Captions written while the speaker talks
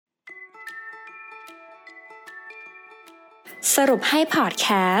สรุปให้พอดแค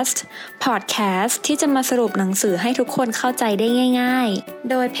สต์ที่จะมาสรุปหนังสือให้ทุกคนเข้าใจได้ง่ายๆ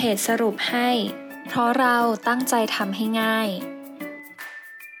โดยเพจสรุปให้เพราะเราตั้งใจทำให้ง่าย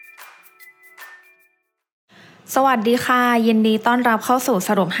สวัสดีค่ะยินดีต้อนรับเข้าสู่ส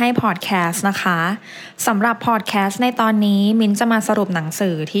รุปให้พอดแคสต์นะคะสำหรับพอดแคสต์ในตอนนี้มิ้นจะมาสรุปหนังสื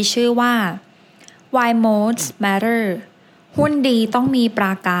อที่ชื่อว่า Why Modes Matter หุ้นดีต้องมีปร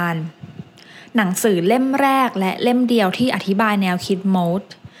าการหนังสือเล่มแรกและเล่มเดียวที่อธิบายแนวคิด Mode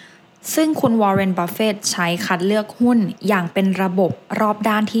ซึ่งคุณวอร์เรน บัฟเฟตต์ใช้คัดเลือกหุ้นอย่างเป็นระบบรอบ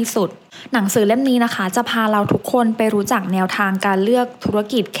ด้านที่สุดหนังสือเล่มนี้นะคะจะพาเราทุกคนไปรู้จักแนวทางการเลือกธุร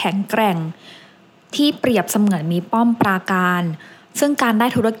กิจแข็งแกร่งที่เปรียบเสมือนมีป้อมปราการซึ่งการได้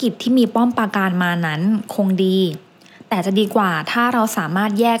ธุรกิจที่มีป้อมปราการมานั้นคงดีแต่จะดีกว่าถ้าเราสามาร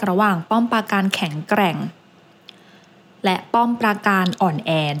ถแยกระหว่างป้อมปราการแข็งแกร่งและป้อมปราการอ่อนแ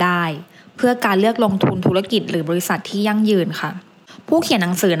อได้เพื่อการเลือกลงทุนธุรกิจหรือบริษัทที่ยั่งยืนค่ะผู้เขียนห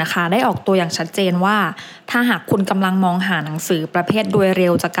นังสือนะคะได้ออกตัวอย่างชัดเจนว่าถ้าหากคุณกำลังมองหาหนังสือประเภทโดยเร็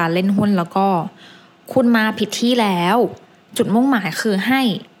วจากการเล่นหุ้นแล้วก็คุณมาผิดที่แล้วจุดมุ่งหมายคือให้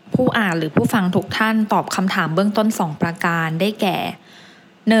ผู้อ่านหรือผู้ฟังทุกท่านตอบคำถามเบื้องต้น2ประการได้แก่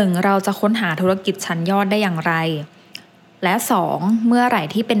 1. เราจะค้นหาธุรกิจชั้นยอดได้อย่างไรและ 2. เมื่อไหร่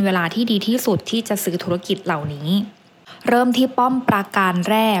ที่เป็นเวลาที่ดีที่สุดที่จะซื้อธุรกิจเหล่านี้เริ่มที่ป้อมปราการ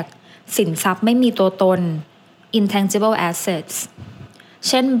แรกสินทรัพย์ไม่มีตัวตน intangible assets เ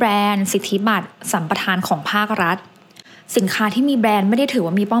ช่นแบรนด์สิทธิบัตรสัมปทานของภาครัฐสินค้าที่มีแบรนด์ไม่ได้ถือ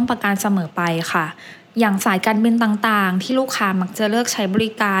ว่ามีป้อมปราการเสมอไปค่ะอย่างสายการบินต่างๆที่ลูกค้ามักจะเลือกใช้บ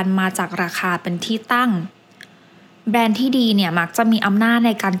ริการมาจากราคาเป็นที่ตั้งแบรนด์ที่ดีเนี่ยมักจะมีอำนาจใ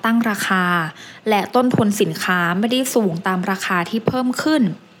นการตั้งราคาและต้นทุนสินค้าไม่ได้สูงตามราคาที่เพิ่มขึ้น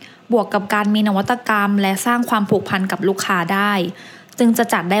บวกกับการมีนวัตกรรมและสร้างความผูกพันกับลูกค้าได้จึงจะ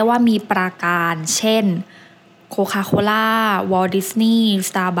จัดได้ว่ามีปราการเช่น Coca-Cola, Walt Disney,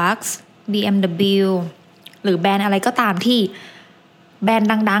 Starbucks, BMW หรือแบรนด์อะไรก็ตามที่แบรนด์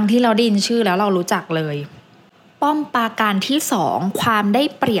ดังๆที่เราได้ยินชื่อแล้วเรารู้จักเลยป้อมปราการที่ 2 ความได้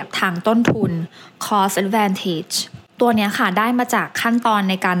เปรียบทางต้นทุน cost advantage ตัวเนี้ยค่ะได้มาจากขั้นตอน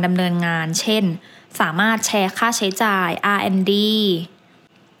ในการดำเนินงานเช่นสามารถแชร์ค่าใช้จ่าย R&D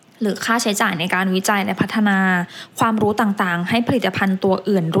หรือค่าใช้จ่ายในการวิจัยและพัฒนาความรู้ต่างๆให้ผลิตภัณฑ์ตัว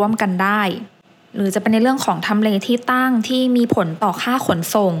อื่นร่วมกันได้หรือจะเป็นในเรื่องของทำเลที่ตั้งที่มีผลต่อค่าขน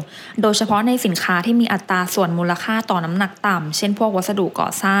ส่งโดยเฉพาะในสินค้าที่มีอัตราส่วนมูลค่าต่อน้ำหนักต่ำเช่นพวกวัสดุก่อ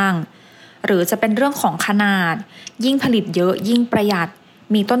สร้างหรือจะเป็นเรื่องของขนาดยิ่งผลิตเยอะยิ่งประหยัด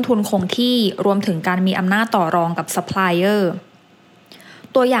มีต้นทุนคงที่รวมถึงการมีอำนาจต่อรองกับซัพพลายเออร์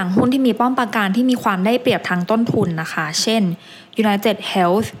ตัวอย่างหุ้นที่มีป้อมปราการที่มีความได้เปรียบทางต้นทุนนะคะเช่น United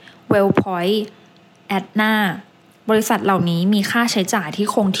Health, Wellpoint, Aetna บริษัทเหล่านี้มีค่าใช้จ่ายที่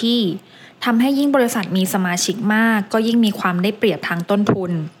คงที่ทำให้ยิ่งบริษัทมีสมาชิกมากก็ยิ่งมีความได้เปรียบทางต้นทุ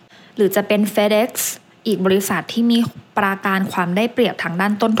นหรือจะเป็น FedEx อีกบริษัทที่มีปราการความได้เปรียบทางด้า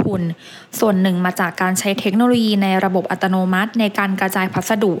นต้นทุนส่วนหนึ่งมาจากการใช้เทคโนโลยีในระบบอัตโนมัติในการกระจายพั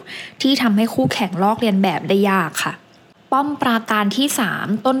สดุที่ทำให้คู่แข่งลอกเลียนแบบได้ยากค่ะป้อมปราการที่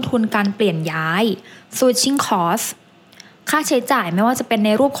 3 ต้นทุนการเปลี่ยนย้าย switching cost ค่าใช้จ่ายไม่ว่าจะเป็นใน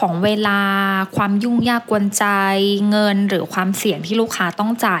รูปของเวลาความยุ่งยากกวนใจเงินหรือความเสี่ยงที่ลูกค้าต้อ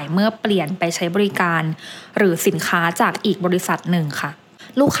งจ่ายเมื่อเปลี่ยนไปใช้บริการหรือสินค้าจากอีกบริษัทหนึ่งค่ะ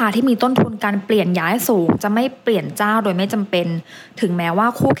ลูกค้าที่มีต้นทุนการเปลี่ยนย้ายสูงจะไม่เปลี่ยนเจ้าโดยไม่จำเป็นถึงแม้ว่า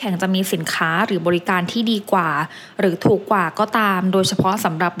คู่แข่งจะมีสินค้าหรือบริการที่ดีกว่าหรือถูกกว่าก็ตามโดยเฉพาะส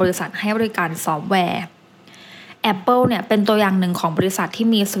ำหรับบริษัทให้บริการซอฟต์แวร์ Apple เนี่ยเป็นตัวอย่างหนึ่งของบริษัทที่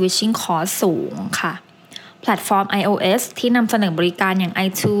มี switching cost สูงค่ะแพลตฟอร์ม iOS ที่นำเสนอบริการอย่าง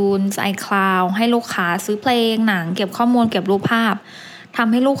iTunes, iCloud ให้ลูกค้าซื้อเพลงหนังเก็บข้อมูลเก็บรูปภาพท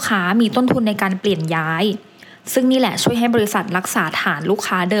ำให้ลูกค้ามีต้นทุนในการเปลี่ยนย้ายซึ่งนี่แหละช่วยให้บริษัทรักษาฐานลูก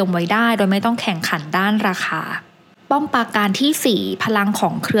ค้าเดิมไว้ได้โดยไม่ต้องแข่งขันด้านราคาป้อมปราการที่ 4 พลังขอ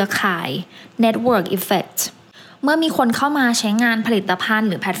งเครือข่าย Network Effect เมื่อมีคนเข้ามาใช้งานผลิตภัณฑ์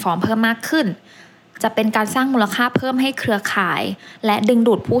หรือแพลตฟอร์มเพิ่มมากขึ้นจะเป็นการสร้างมูลค่าเพิ่มให้เครือข่ายและดึง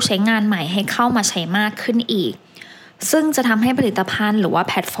ดูดผู้ใช้งานใหม่ให้เข้ามาใช้มากขึ้นอีกซึ่งจะทำให้ผลิตภัณฑ์หรือว่า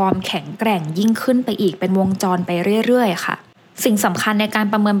แพลตฟอร์มแข็งแกร่งยิ่งขึ้นไปอีกเป็นวงจรไปเรื่อยๆค่ะสิ่งสำคัญในการ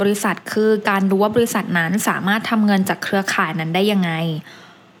ประเมินบริษัทคือการดูว่าบริษัทนั้นสามารถทำเงินจากเครือข่ายนั้นได้ยังไง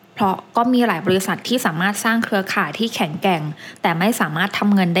เพราะก็มีหลายบริษัทที่สามารถสร้างเครือข่ายที่แข็งแกร่งแต่ไม่สามารถท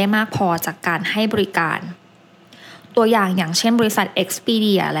ำเงินได้มากพอจากการให้บริการตัวอย่างเช่นบริษัท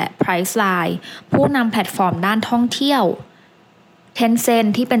Expedia และ Priceline ผู้นำแพลตฟอร์มด้านท่องเที่ยว Tencent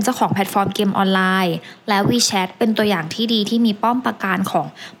ที่เป็นเจ้าของแพลตฟอร์มเกมออนไลน์และ WeChat เป็นตัวอย่างที่ดีที่มีป้อมปราการของ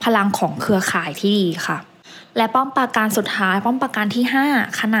พลังของเครือข่ายที่ดีค่ะและป้อมปราการสุดท้ายป้อมปราการที่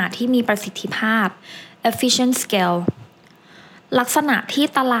 5 ขนาดที่มีประสิทธิภาพ efficient scale ลักษณะที่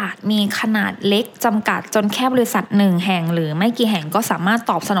ตลาดมีขนาดเล็กจำกัดจนแค่บริษัทหนึ่งแห่งหรือไม่กี่แห่งก็สามารถ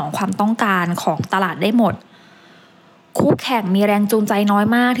ตอบสนองความต้องการของตลาดได้หมดคู่แข่งมีแรงจูงใจน้อย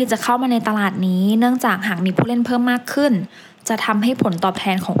มากที่จะเข้ามาในตลาดนี้เนื่องจากหากมีผู้เล่นเพิ่มมากขึ้นจะทำให้ผลตอบแท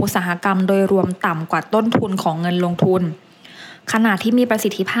นของอุตสาหกรรมโดยรวมต่ำกว่าต้นทุนของเงินลงทุนขณะที่มีประสิ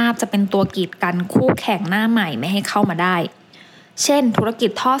ทธิภาพจะเป็นตัวกีดกันคู่แข่งหน้าใหม่ไม่ให้เข้ามาได้เช่นธุรกิจ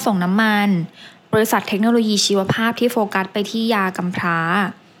ท่อส่งน้ำมันบริษัทเทคโนโลยีชีวภาพที่โฟกัสไปที่ยากำพร้า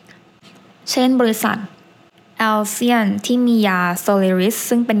เช่นบริษัทAlcyon ที่มียา Soliris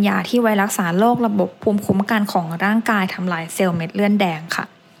ซึ่งเป็นยาที่ไว้รักษาโรคระบบภูมิคุ้มกันของร่างกายทำลายเซลล์เม็ดเลือดแดงค่ะ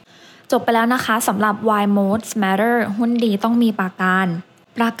จบไปแล้วนะคะสำหรับ Why Most Matter หุ้นดีต้องมีประกา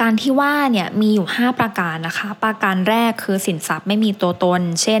รที่ว่าเนี่ยมีอยู่5ประการนะคะประการแรกคือสินทรัพย์ไม่มีตัวตน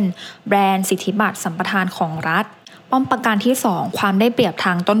เช่นแบรนด์สิทธิบัตรสัมปทานของรัฐป้อมประการที่2ความได้เปรียบท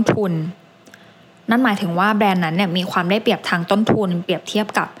างต้นทุนนั่นหมายถึงว่าแบรนด์นั้นเนี่ยมีความได้เปรียบทางต้นทุนเปรียบเทียบ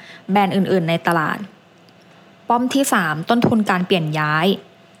กับแบรนด์อื่นๆในตลาดป้อมที่3ต้นทุนการเปลี่ยนย้าย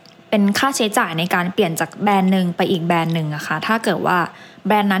เป็นค่าใช้จ่ายในการเปลี่ยนจากแบรนด์หนึ่งไปอีกแบรนด์หนึ่งนะคะถ้าเกิดว่าแ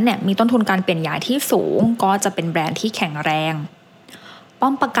บรนด์นั้นเนี่ยมีต้นทุนการเปลี่ยนย้ายที่สูงก็จะเป็นแบรนด์ที่แข็งแรงป้อ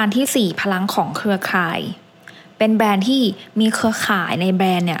มประการที่4พลังของเครือข่ายเป็นแบรนด์ที่มีเครือข่ายในแบร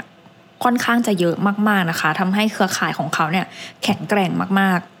นด์เนี่ยค่อนข้างจะเยอะมากๆนะคะทำให้เครือข่ายของเขาเนี่ยแข็งแกร่งม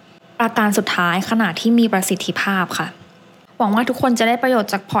ากๆประการสุดท้ายขนาดที่มีประสิทธิภาพค่ะหวังว่าทุกคนจะได้ประโยช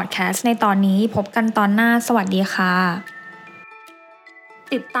น์จากพอดแคสต์ในตอนนี้พบกันตอนหน้าสวัสดีค่ะ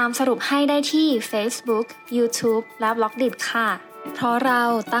ติดตามสรุปให้ได้ที่ Facebook, YouTube และ Blogdit ค่ะเพราะเรา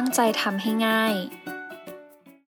ตั้งใจทำให้ง่าย